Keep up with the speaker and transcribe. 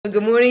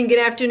Good morning, good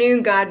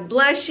afternoon, God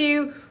bless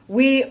you.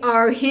 We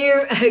are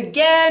here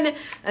again,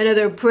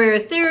 another prayer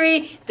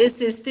theory.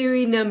 This is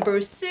theory number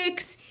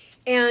 6,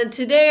 and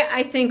today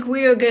I think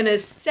we are going to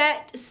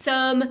set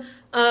some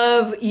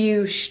of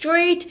you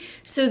straight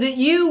so that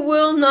you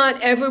will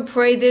not ever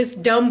pray this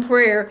dumb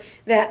prayer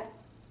that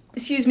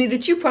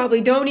you probably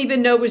don't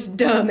even know is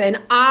dumb, and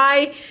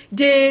I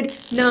did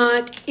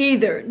not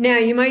either. Now,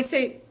 you might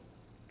say,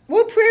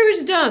 what prayer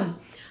is dumb?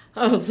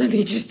 Oh, let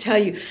me just tell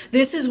you,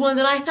 this is one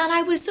that I thought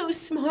I was so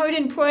smart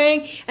in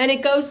praying, and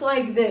it goes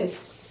like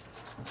this.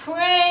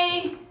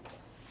 Pray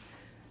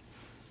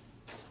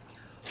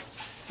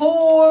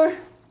for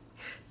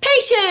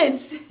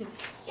patience.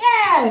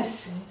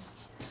 Yes.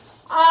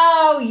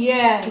 Oh,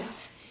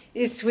 yes.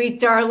 This sweet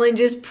darling,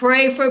 just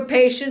pray for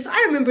patience.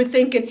 I remember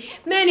thinking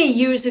many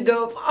years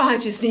ago, oh, I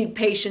just need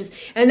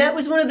patience. And that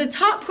was one of the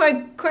top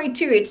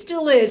criteria. It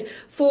still is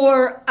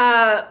for,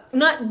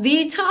 not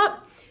the top,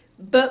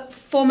 but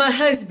for my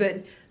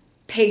husband,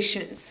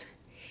 patience,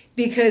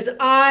 because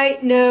I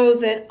know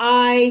that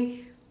I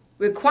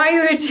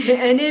require it,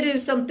 and it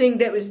is something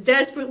that was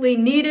desperately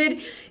needed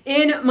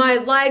in my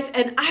life.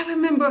 And I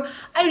remember,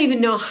 I don't even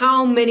know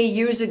how many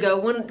years ago,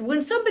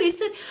 when somebody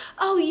said,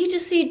 oh, you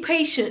just need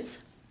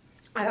patience.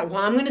 I thought,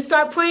 well, I'm going to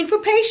start praying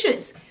for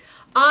patience.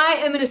 I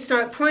am going to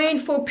start praying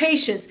for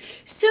patience.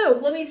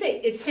 So let me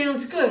say, it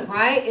sounds good,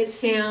 right? It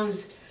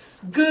sounds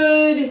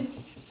good.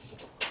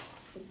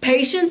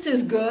 Patience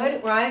is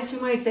good, right? So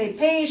you might say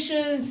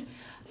patience,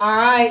 all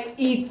right,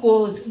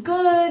 equals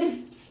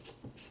good.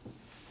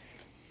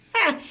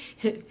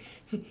 But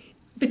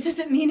does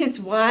it mean it's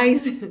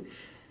wise?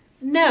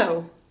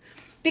 No.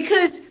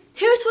 Because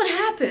here's what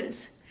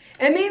happens.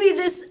 And maybe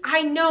this,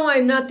 I know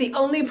I'm not the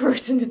only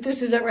person that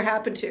this has ever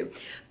happened to.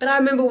 But I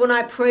remember when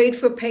I prayed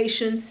for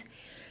patience,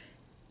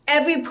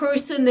 every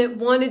person that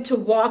wanted to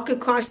walk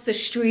across the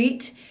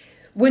street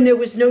when there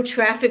was no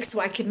traffic so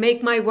I could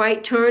make my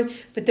right turn,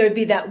 but there'd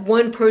be that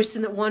one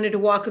person that wanted to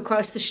walk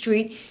across the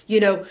street, you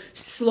know,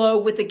 slow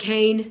with the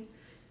cane.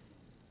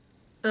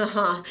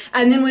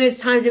 And then when it's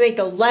time to make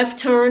the left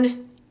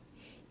turn,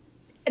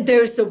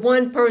 there's the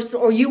one person,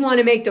 or you want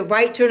to make the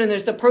right turn, and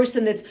there's the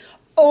person that's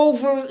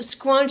over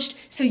scrunched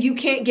so you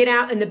can't get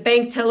out, and the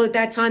bank teller at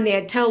that time, they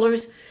had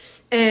tellers,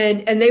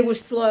 and they were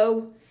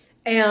slow,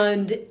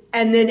 and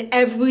then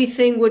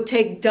everything would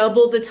take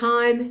double the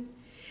time.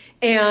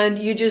 And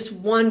you just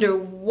wonder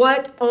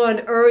what on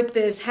earth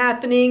is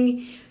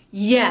happening.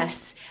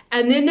 Yes.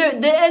 And then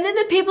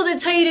the people that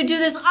tell you to do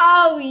this,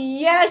 oh,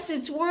 yes,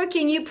 it's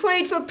working. You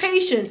prayed for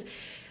patience.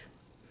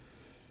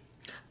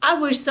 I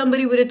wish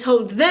somebody would have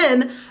told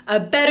them a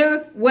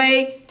better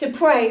way to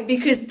pray,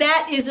 because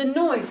that is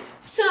annoying.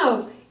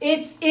 So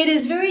it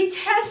is very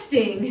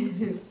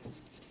testing.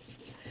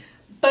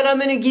 But I'm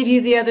going to give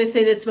you the other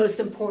thing that's most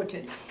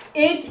important.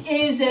 It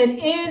is an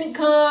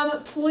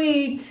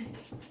incomplete.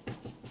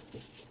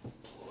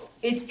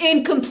 It's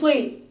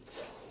incomplete.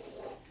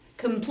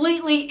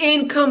 Completely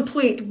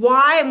incomplete.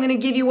 Why? I'm going to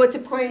give you what to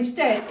pray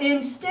instead.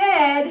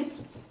 Instead,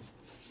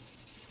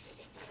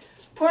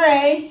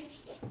 pray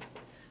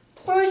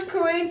 1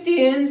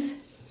 Corinthians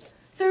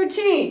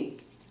 13.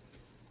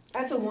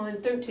 That's a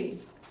 1:13.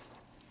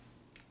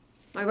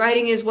 My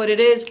writing is what it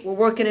is. We're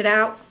working it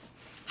out.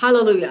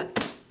 Hallelujah.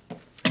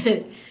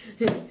 1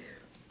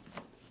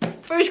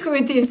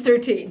 Corinthians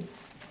 13.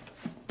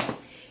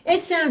 It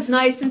sounds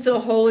nice and so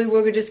holy,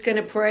 we're just going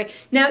to pray.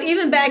 Now,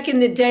 even back in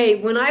the day,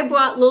 when I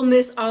brought little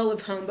Miss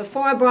Olive home,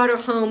 before I brought her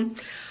home,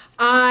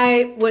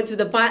 I went through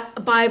the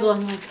Bible.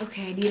 I'm like,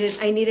 okay, I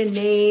need a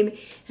name,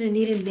 and I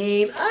need a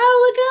name.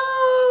 Oh, look,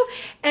 oh.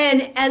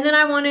 And then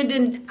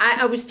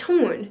I was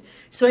torn.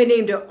 So I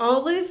named her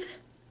Olive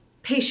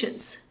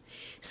Patience.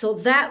 So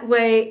that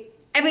way,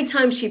 every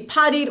time she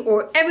pottied,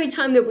 or every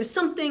time there was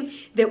something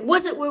that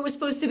wasn't where it was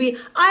supposed to be,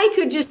 I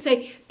could just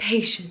say,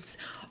 Patience.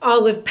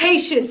 Olive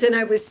Patience, and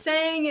I was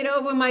saying it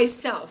over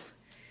myself.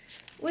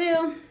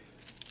 Well,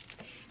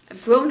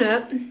 I've grown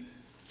up,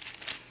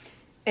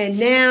 and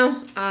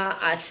now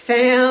I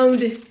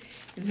found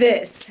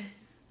this.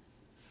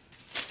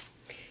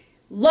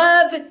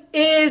 Love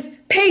is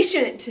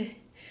patient.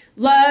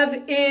 Love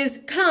is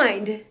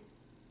kind.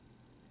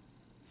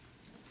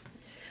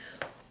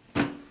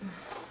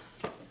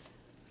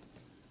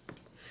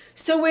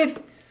 So if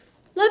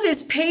love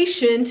is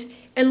patient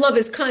and love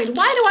is kind,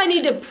 why do I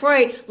need to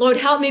pray, Lord,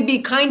 help me be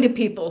kind to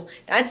people?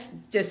 That's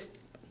just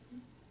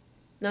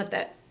not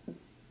that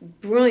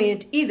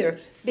brilliant either,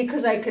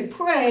 because I could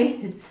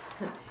pray,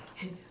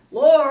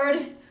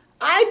 Lord,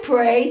 I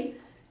pray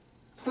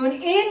for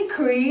an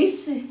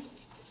increase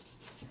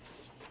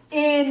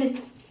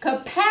in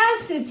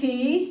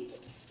capacity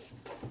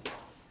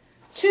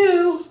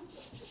to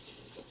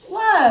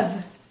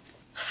love.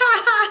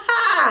 Ha ha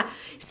ha!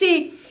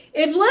 See,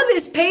 if love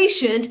is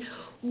patient,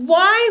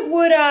 why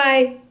would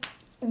I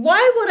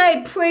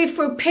pray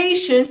for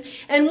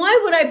patience, and why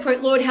would I pray,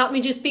 Lord, help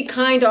me just be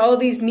kind to all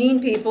these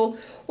mean people?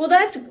 Well,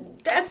 that's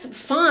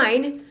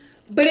fine,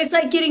 but it's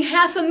like getting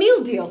half a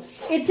meal deal.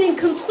 It's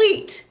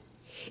incomplete.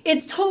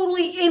 it's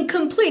totally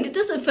incomplete. It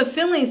doesn't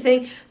fulfill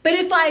anything. But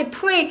if I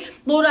pray,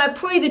 Lord, I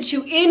pray that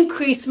you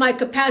increase my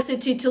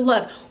capacity to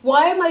love.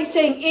 Why am I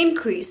saying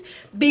increase?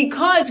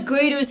 Because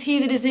greater is he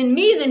that is in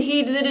me than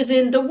he that is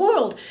in the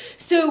world.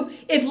 So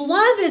if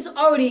love is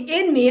already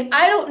in me,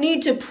 I don't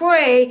need to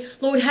pray,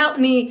 Lord, help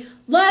me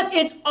love.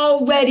 It's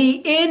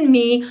already in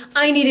me.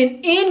 I need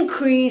an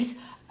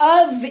increase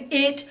of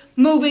it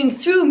moving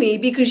through me,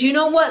 because you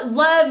know what?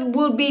 Love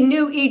will be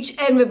new each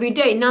and every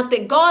day. Not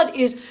that God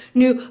is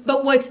new,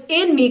 but what's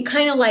in me,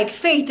 kind of like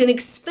faith and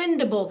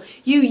expendable.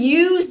 You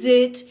use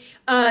it.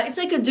 It's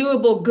like a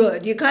durable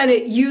good. You kind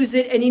of use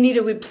it and you need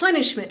a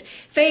replenishment.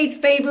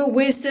 Faith, favor,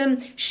 wisdom,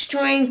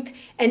 strength,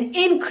 and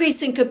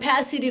increasing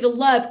capacity to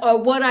love are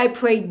what I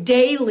pray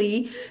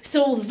daily.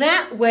 So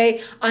that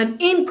way I'm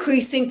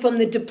increasing from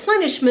the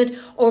deplenishment,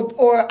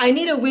 or I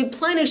need a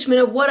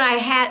replenishment of what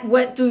I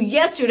went through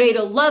yesterday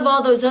to love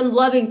all those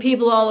unloving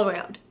people all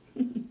around.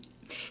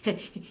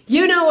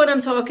 You know what I'm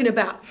talking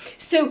about.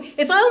 So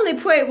if I only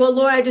pray, well,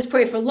 Lord, I just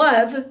pray for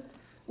love.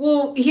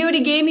 Well, he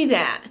already gave me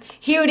that.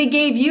 He already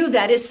gave you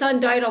that. His son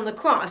died on the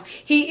cross.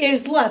 He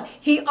is love.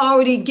 He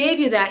already gave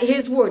you that.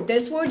 His word.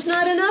 This word's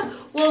not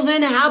enough? Well,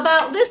 then how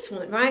about this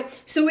one, right?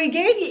 So he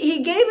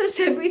gave us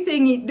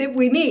everything that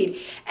we need.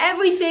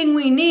 Everything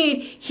we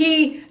need,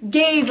 he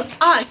gave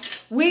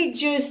us. We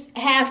just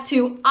have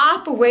to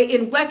operate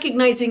in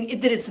recognizing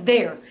that it's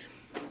there.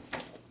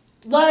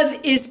 Love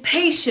is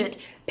patient.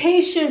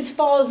 Patience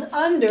falls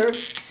under,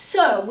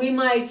 so we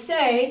might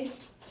say,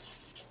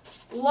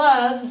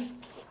 love,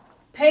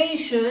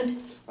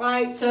 patient,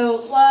 right? So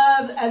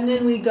love, and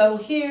then we go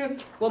here.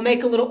 We'll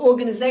make a little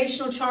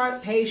organizational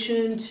chart.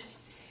 Patient,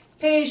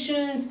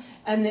 patience,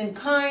 and then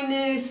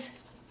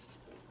kindness.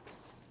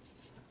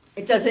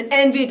 It doesn't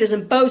envy, it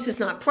doesn't boast, it's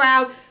not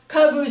proud.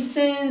 Covers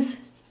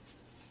sins.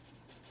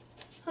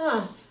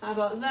 How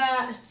about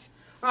that?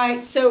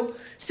 Right, so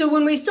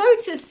when we start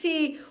to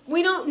see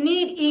we don't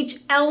need each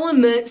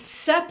element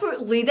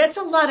separately, that's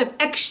a lot of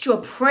extra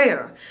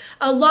prayer.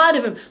 A lot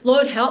of them.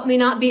 Lord, help me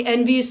not be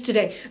envious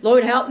today.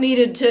 Lord, help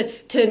me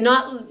to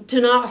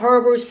not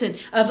harbor sin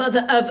of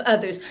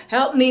others.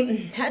 Help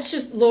me. That's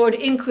just, Lord,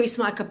 increase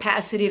my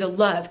capacity to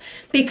love.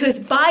 Because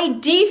by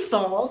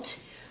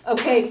default,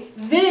 okay,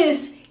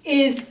 this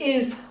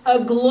is a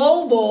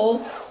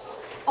global,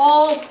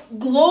 all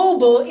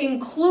global,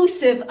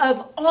 inclusive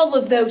of all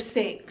of those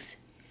things.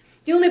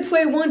 You only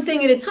pray one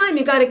thing at a time.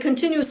 You got to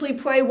continuously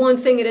pray one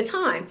thing at a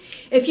time.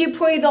 If you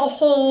pray the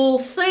whole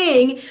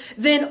thing,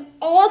 then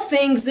all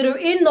things that are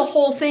in the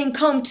whole thing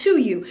come to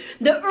you.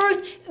 The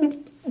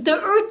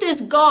earth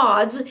is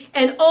God's,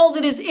 and all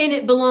that is in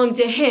it belong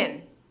to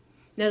him.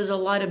 Now, there's a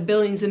lot of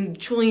billions and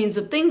trillions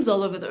of things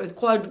all over the earth,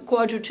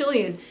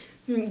 quadrillion,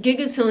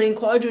 gigatillion,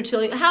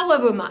 quadrillion,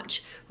 however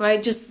much,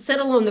 right? Just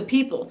settle on the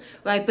people,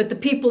 right? But the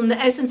people in the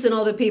essence and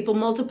all the people,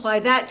 multiply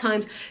that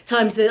times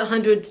the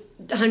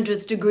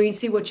hundredth degree and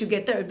see what you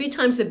get there. It'd be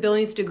times the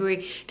billionth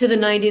degree to the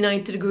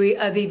 99th degree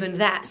of even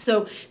that.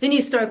 So then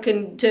you start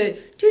to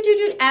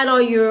add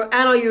all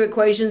your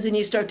equations, and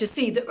you start to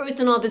see the earth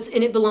and all that's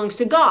in it belongs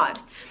to God.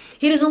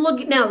 He doesn't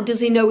look now. Does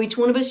he know each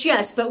one of us?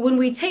 Yes. But when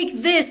we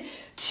take this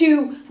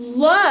to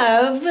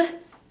love,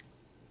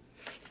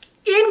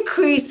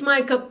 increase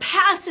my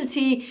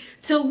capacity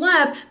to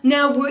love.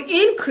 Now we're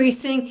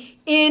increasing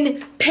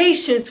in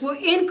patience. We're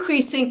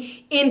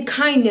increasing in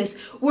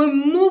kindness. We're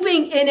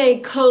moving in a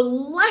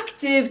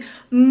collective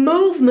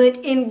movement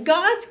in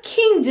God's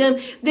kingdom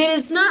that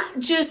is not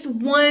just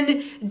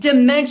one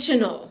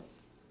dimensional.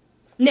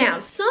 Now,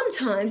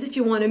 sometimes if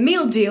you want a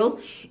meal deal,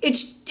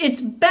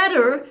 it's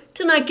better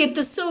to not get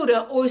the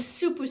soda or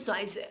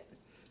supersize it.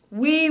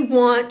 We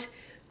want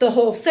the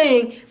whole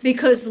thing,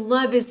 because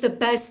love is the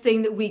best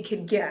thing that we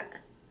could get.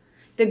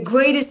 The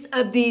greatest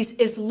of these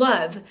is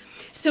love.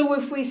 So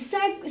if we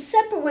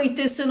separate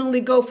this and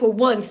only go for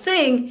one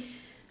thing,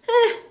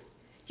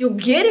 you'll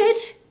get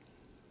it.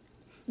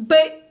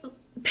 But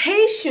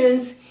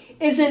patience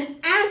is an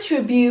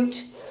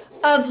attribute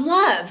of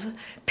love.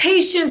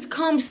 Patience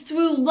comes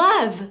through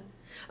love.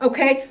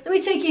 Okay, let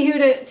me take you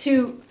here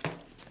to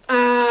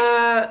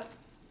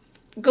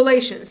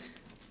Galatians.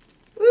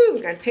 Ooh,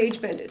 we got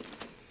page bended.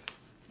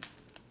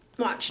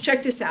 Watch,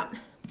 check this out.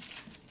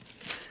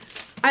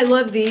 I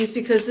love these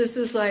because this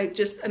is like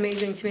just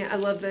amazing to me. I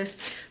love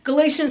this.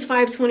 Galatians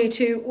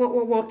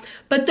 5:22.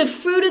 But the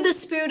fruit of the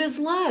Spirit is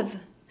love,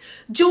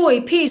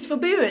 joy, peace,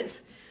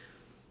 forbearance.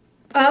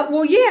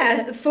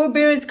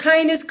 Forbearance,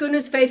 kindness,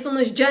 goodness,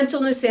 faithfulness,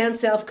 gentleness, and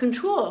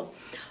self-control.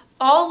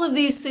 All of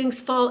these things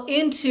fall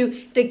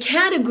into the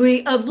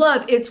category of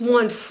love. It's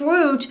one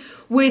fruit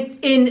and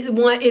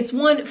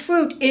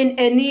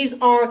these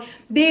are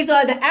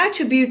the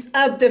attributes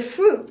of the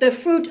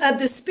fruit of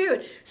the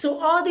Spirit.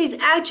 So all these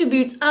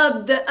attributes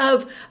of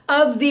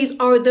these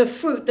are the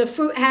fruit. The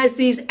fruit has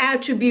these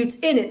attributes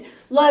in it.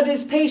 Love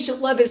is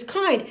patient, love is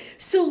kind.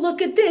 So look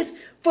at this.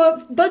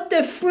 But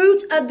the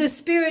fruit of the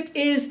Spirit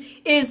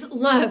is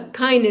love,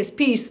 kindness,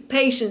 peace,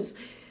 patience,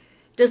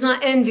 does not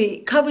envy,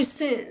 covers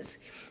sins.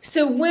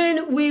 So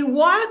when we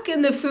walk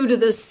in the fruit of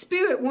the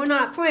Spirit, we're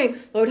not praying,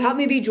 Lord, help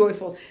me be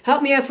joyful.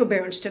 Help me have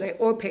forbearance today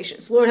or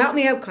patience. Lord, help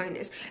me have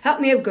kindness. Help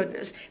me have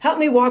goodness. Help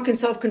me walk in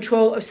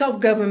self-control or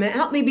self-government.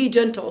 Help me be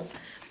gentle.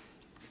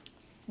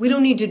 We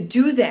don't need to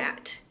do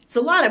that. It's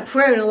a lot of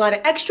prayer and a lot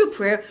of extra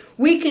prayer.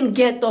 We can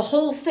get the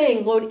whole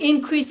thing. Lord,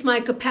 increase my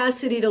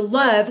capacity to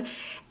love.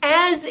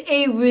 As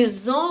a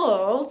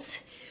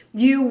result,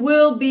 you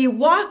will be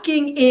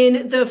walking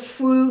in the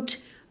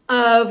fruit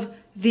of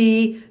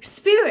the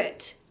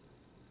Spirit.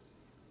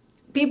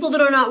 People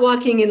that are not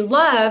walking in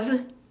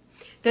love,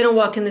 they don't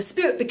walk in the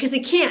Spirit because they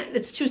can't.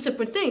 It's two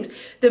separate things.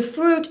 The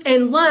fruit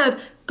and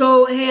love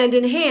go hand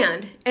in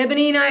hand.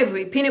 Ebony and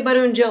ivory, peanut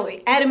butter and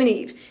jelly, Adam and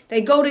Eve.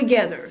 They go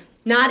together,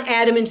 not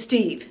Adam and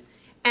Steve.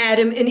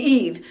 Adam and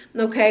Eve,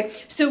 okay?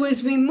 So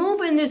as we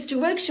move in this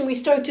direction, we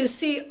start to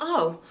see,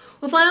 oh,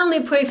 well, if I only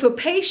pray for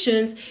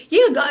patience,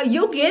 yeah, God,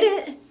 you'll get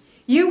it.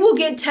 You will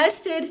get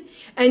tested,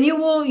 and you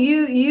will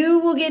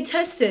get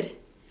tested.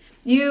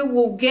 You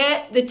will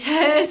get the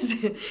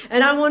test.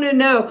 And I want to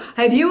know,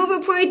 have you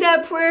ever prayed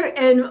that prayer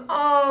and,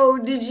 oh,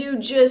 did you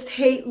just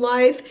hate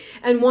life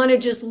and want to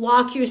just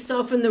lock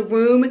yourself in the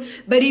room?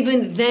 But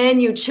even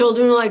then, your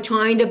children are like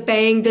trying to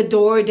bang the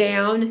door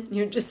down.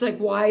 You're just like,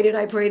 why did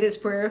I pray this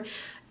prayer?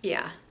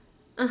 Yeah.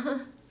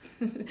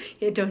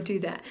 Yeah, don't do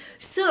that.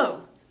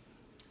 So,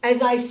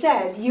 as I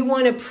said, you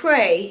want to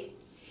pray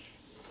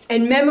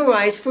and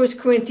memorize 1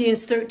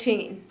 Corinthians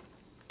 13.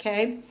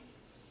 Okay?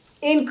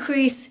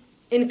 Increase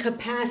in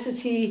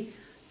capacity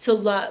to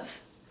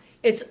love.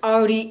 It's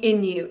already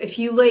in you. If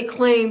you lay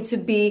claim to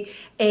be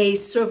a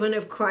servant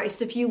of Christ,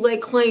 if you lay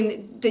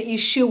claim that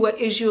Yeshua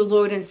is your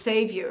Lord and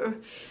Savior,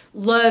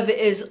 love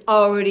is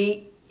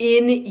already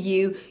in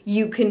you.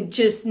 You can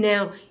just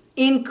now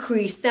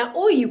increase that,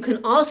 or you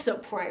can also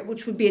pray,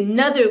 which would be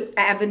another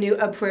avenue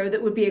of prayer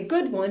that would be a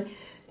good one.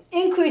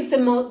 Increase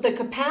the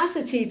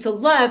capacity to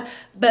love,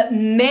 but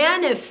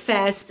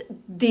manifest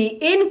the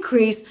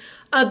increase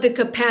of the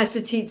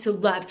capacity to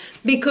love.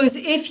 Because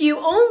if you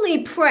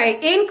only pray,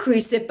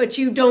 increase it, but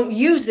you don't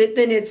use it,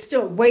 then it's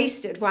still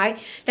wasted, right?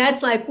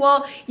 That's like,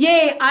 well,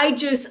 yay, I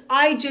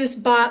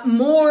just bought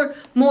more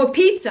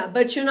pizza,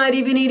 but you're not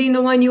even eating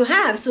the one you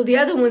have. So the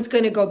other one's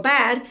going to go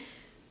bad.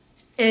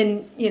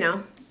 And, you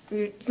know,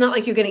 it's not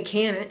like you're going to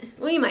can it.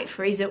 Well, you might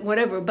freeze it,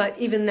 whatever, but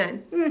even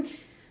then.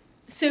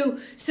 So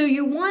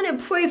you want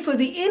to pray for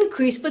the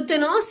increase, but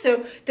then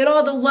also that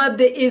all the love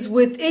that is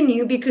within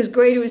you, because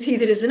greater is he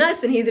that is in us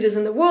than he that is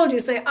in the world. You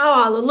say,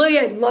 oh,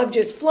 hallelujah, love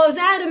just flows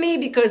out of me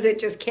because it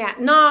just can't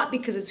not,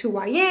 because it's who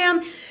I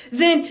am.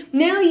 Then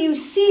now you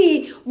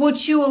see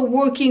what you are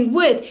working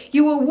with.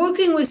 You are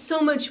working with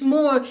so much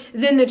more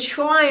than the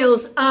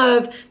trials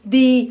of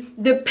the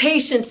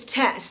patience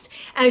test.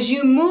 As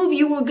you move,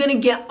 you are going to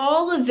get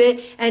all of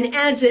it, and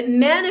as it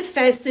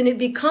manifests and it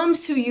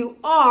becomes who you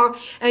are,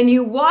 and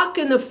you walk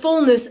in the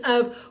fullness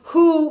of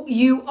who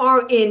you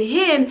are in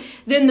him,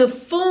 then the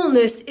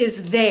fullness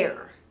is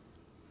there.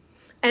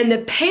 And the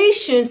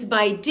patience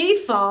by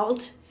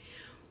default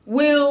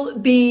will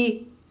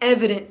be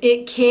evident.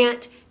 It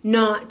can't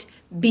not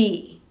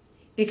be,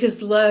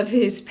 because love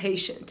is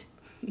patient.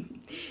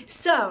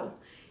 So,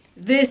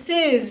 this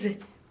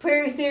is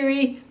prayer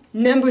theory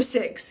number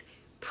 6.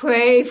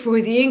 Pray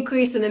for the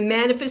increase and the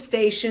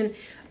manifestation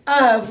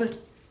of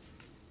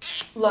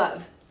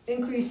love.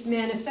 Increase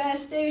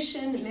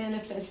manifestation,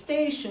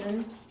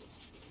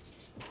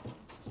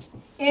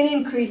 and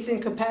increase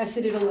in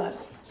capacity to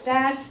love.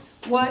 That's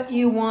what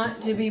you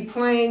want to be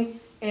praying,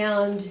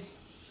 and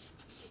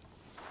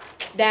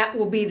that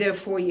will be there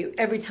for you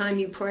every time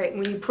you pray.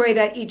 When you pray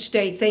that each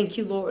day, thank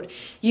you, Lord,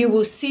 you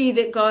will see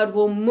that God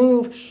will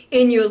move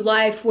in your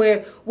life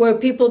where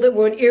people that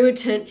were an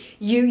irritant,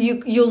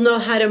 you'll know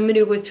how to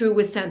maneuver through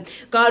with them.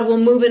 God will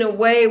move in a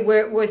way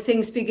where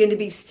things begin to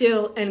be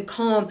still and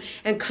calm,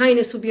 and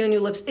kindness will be on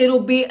your lips.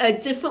 It'll be a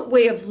different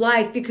way of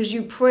life because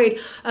you prayed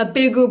a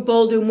bigger,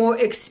 bolder, more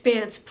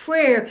expanse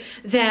prayer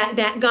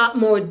that got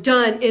more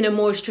done in a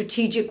more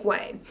strategic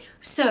way.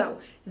 So,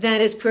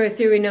 that is prayer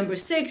theory number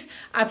 6.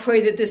 I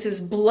pray that this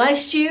has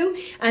blessed you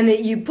and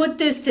that you put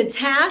this to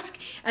task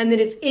and that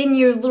it's in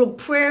your little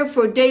prayer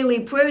for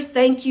daily prayers.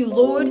 Thank you,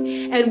 Lord.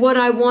 And what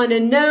I want to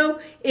know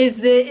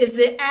is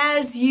that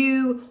as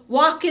you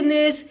walk in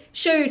this,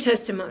 share your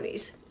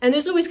testimonies. And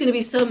there's always going to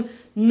be some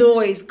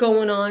noise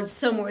going on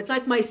somewhere. It's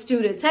like my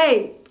students.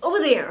 Hey, over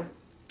there.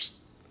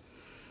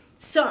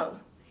 So,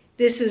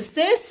 this is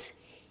this.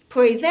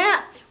 Pray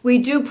that. We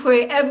do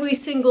pray every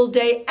single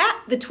day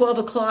at the 12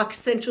 o'clock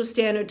Central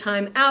Standard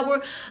Time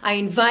hour. I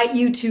invite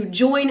you to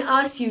join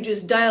us. You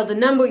just dial the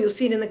number. You'll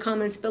see it in the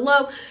comments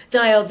below.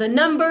 Dial the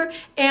number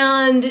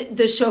and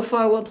the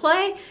shofar will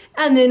play.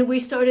 And then we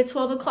start at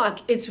 12 o'clock.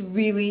 It's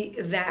really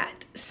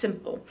that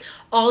simple.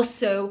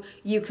 Also,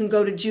 you can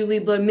go to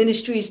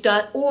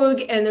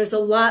JBMGlobal and there's a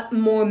lot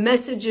more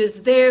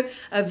messages there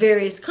of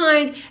various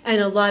kinds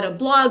and a lot of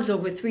blogs,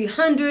 over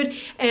 300.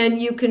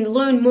 And you can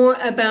learn more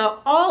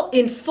about all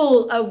in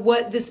full of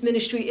what this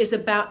ministry is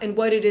about and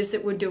what it is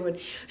that we're doing.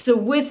 So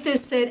with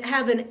this said,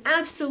 have an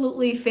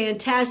absolutely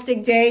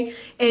fantastic day.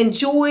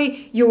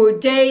 Enjoy your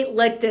day.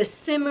 Let this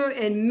simmer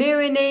and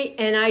marinate.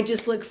 And I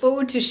just look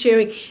forward to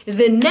sharing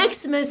the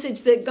next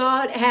message that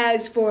God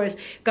has for us.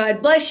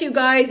 God bless you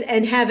guys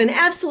and have an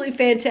absolutely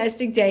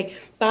fantastic day.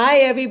 Bye,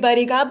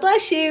 everybody. God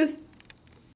bless you.